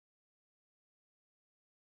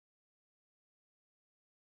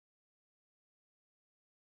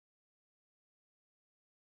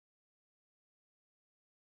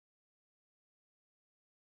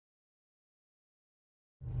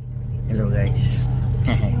Hello guys.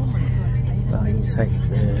 Inside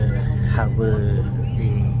the harbor,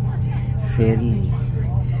 the ferry,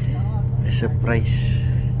 a surprise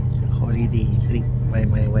holiday trip by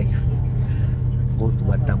my wife. Go to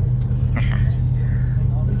Batam.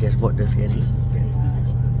 We just bought the ferry.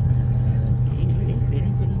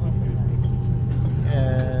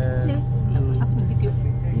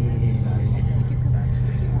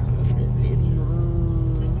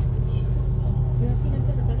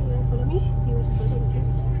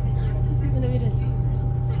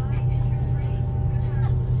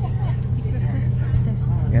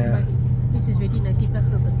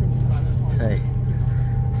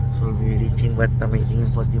 So we're reaching Batam in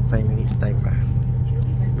 45 minutes time.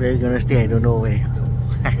 Where we're gonna stay, I don't know where.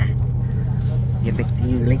 Get back to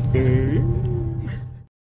you later.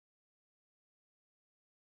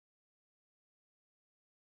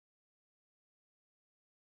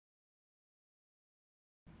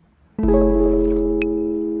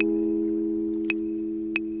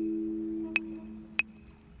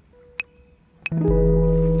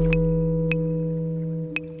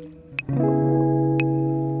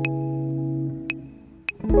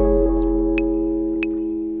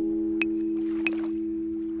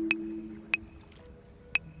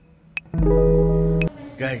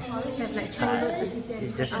 Guys,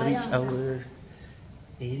 we just reached our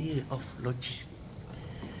area of logistics.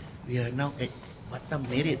 We are now at Batam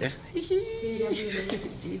Marriott.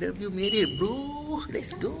 JW Marriott, bro.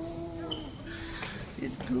 Let's go.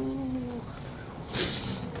 Let's go.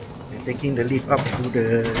 We're taking the lift up to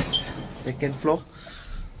the second floor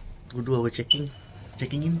to do our checking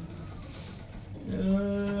in.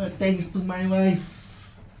 Thanks to my wife.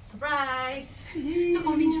 Surprise! So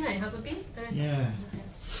convenient, right? Have a pay? Yeah.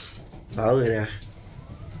 Power dah.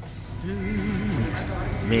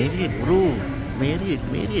 Marriott bro. Marriott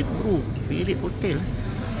bro. Marriott hotel.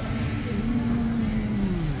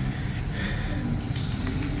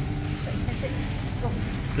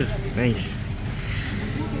 Nice.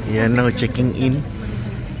 We are now checking in.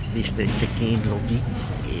 This is the checking in lobby.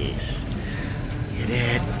 Yes. Look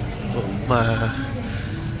at that. Bar.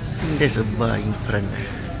 There's a bar in front.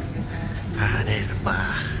 There's a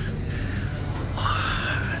bar.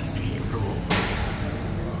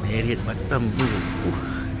 Marriott Batam bro.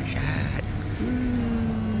 Dahsyat.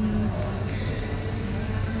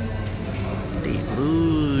 Cantik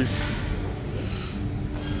bros.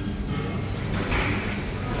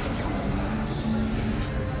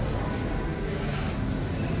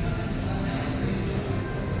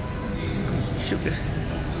 Syuk ke?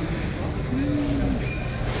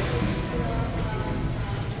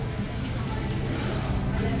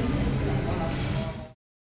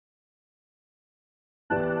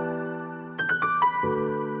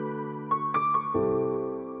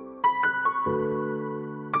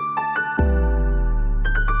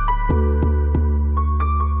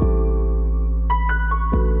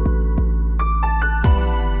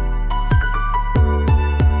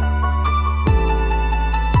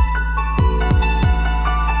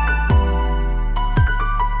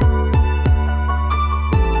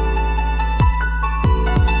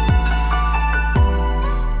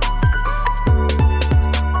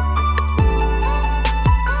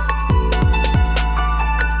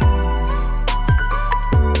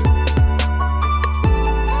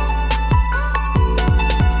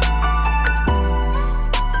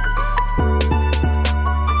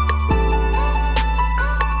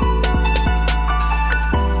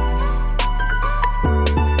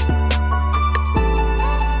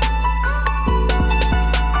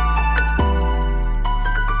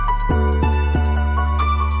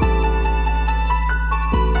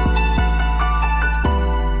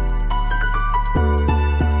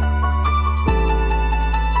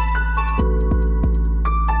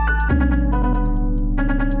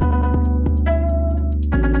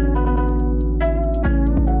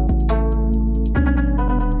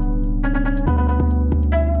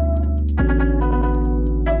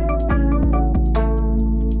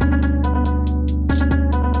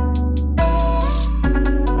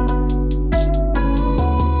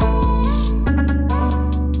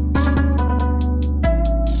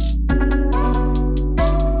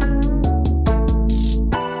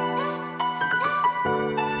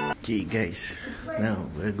 Okay guys, now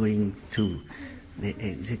we're going to the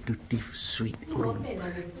executive suite room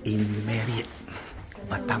in Marriott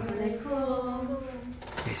Batam.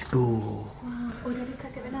 Let's go.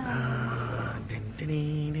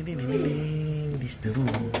 This is the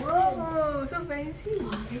room. Wow, so fancy.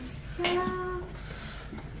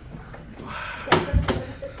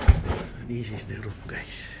 This is the room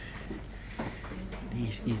guys.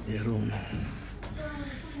 This is the room.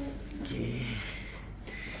 Okay.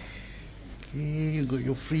 Okay, you got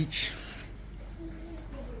your fridge.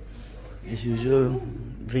 As usual,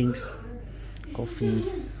 drinks, coffee,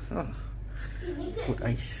 put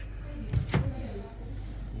ice.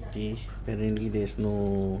 Okay, apparently there's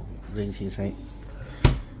no drinks inside.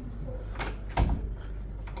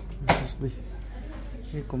 This way.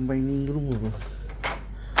 Okay, combining room apa?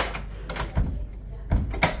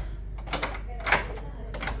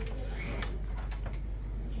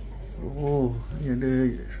 Oh, ni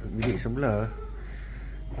ada bilik sebelah.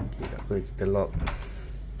 Okay, tak apa, kita lock.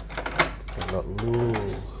 Kita lock dulu.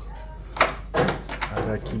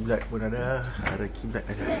 Arah kiblat pun ada. Arah kiblat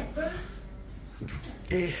ada.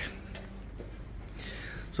 Okay.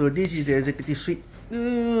 So this is the executive suite.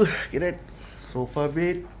 Okay, that sofa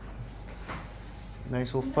bed.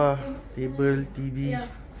 Nice sofa, table, TV.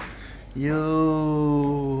 Yo.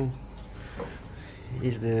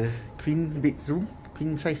 Is the queen bedroom,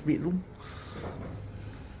 queen size bedroom.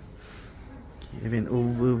 Okay, have an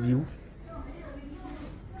overview.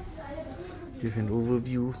 Give an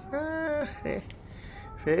overview.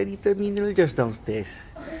 Ferry terminal just downstairs.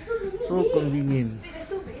 So convenient.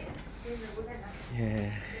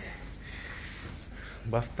 Yeah.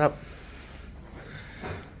 Bathtub.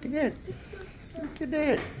 Look at that. Look at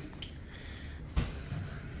that.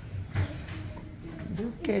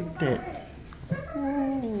 Look at that.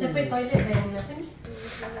 Separate toilet dan apa ni?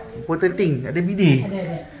 Important thing, ada bidet.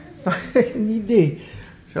 Ada. Bidet.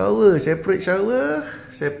 Shower, separate shower.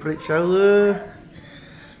 Separate shower.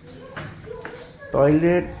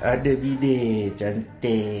 Toilet ada bidet.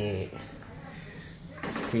 Cantik.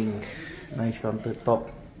 Sink. Nice countertop.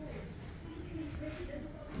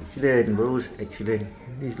 Excellent bro. Excellent.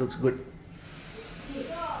 This looks good.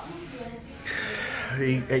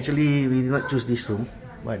 Actually, we did not choose this room,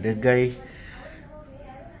 but the guy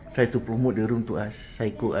tried to promote the room to us,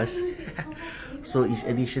 psycho us. So it's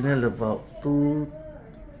additional about 2.5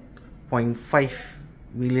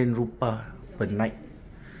 million rupiah per night.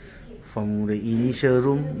 From the initial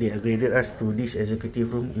room, they upgraded us to this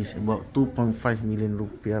executive room. It's about 2.5 million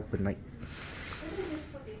rupiah per night.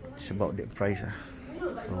 It's about that price lah.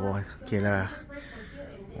 So okay lah,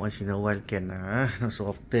 once in a while can lah, not so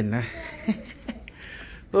often lah.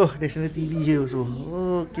 Oh, there's no TV here also.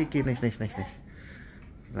 Oh, okay, nice. Nice.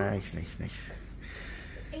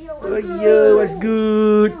 Oh yeah, what's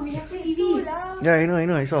good? We have TVs. Yeah, I know,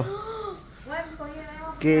 I saw.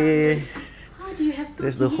 Okay,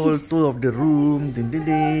 there's the whole tour of the room.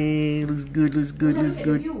 Looks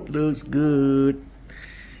good.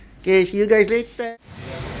 Okay, see you guys later.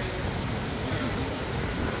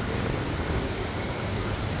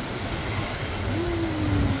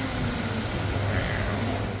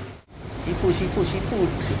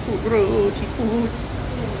 Siput bro, siput.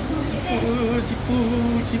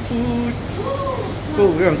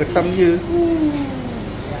 Oh, yang ketam je.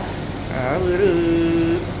 Apa tu?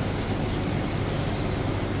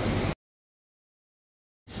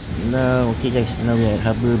 Now, okay guys, now we are at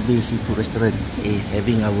Harbour Bay Seafood Restaurant,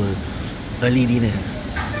 having our early dinner.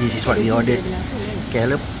 This is what we ordered.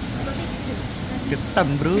 Scallop.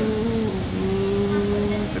 Ketam bro.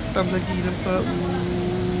 Ketam lagi nampak.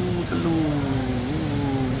 Telur.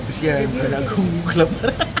 Kesian anak aku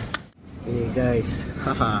kelaparan. Okay guys,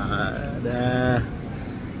 dah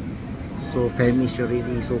so famished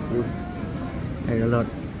already, so full, and a lot.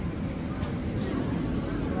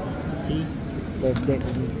 Okay, left that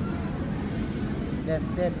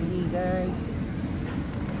really guys.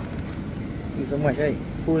 It's so much, right?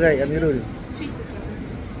 Full, right, Amirul?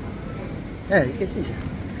 Yeah, you can see.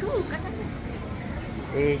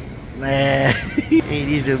 Hey,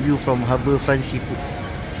 this is the view from Harbourfront Seafood.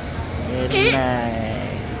 Very nice.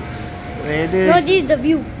 No, this is the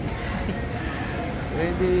view.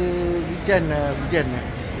 Weather hujan lah.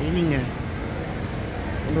 It's raining lah. I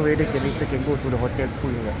don't know whether later can go to the hotel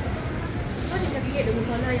pool or not. How did you segregate the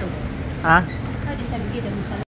musala yang? Huh? How did you segregate the musala?